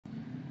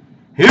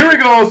Here we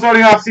go.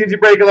 Starting off C&C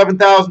break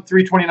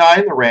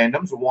 11,329. The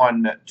randoms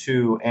 1,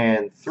 2,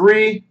 and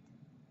 3.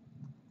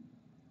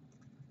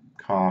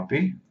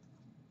 Copy.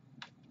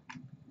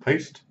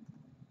 Paste.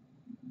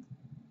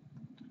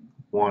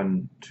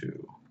 1,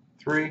 2,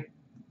 3.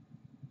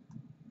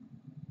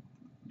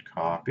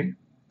 Copy.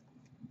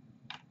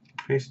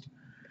 Paste.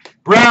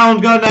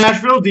 Brown's got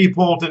Nashville. D.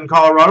 Polton,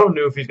 Colorado.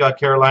 Newfie's got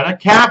Carolina.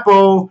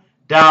 Capo,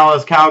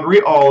 Dallas,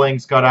 Calgary.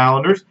 All-Inks got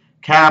Islanders.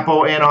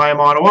 Capo, Anaheim,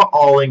 Ottawa.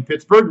 All-Ink,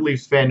 Pittsburgh.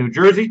 Leafs fan, New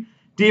Jersey.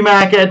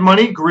 D-Mac, Ed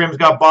Money. Grimm's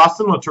got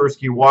Boston.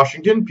 Latursky,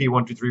 Washington.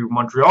 P123,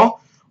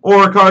 Montreal.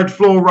 Oricard,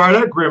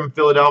 Florida. Grimm,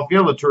 Philadelphia.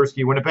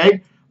 Latursky,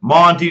 Winnipeg.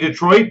 Monty,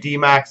 Detroit.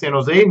 D-Mac, San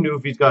Jose.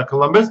 Newfie's got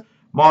Columbus.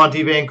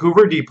 Monty,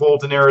 Vancouver. D.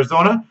 Polton,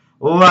 Arizona.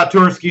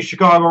 Latursky,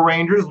 Chicago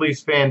Rangers.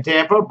 Leafs fan,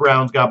 Tampa.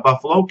 Brown's got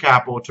Buffalo.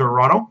 Capo,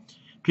 Toronto.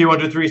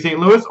 P123, St.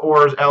 Louis.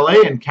 Ors,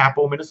 LA. And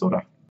Capo, Minnesota.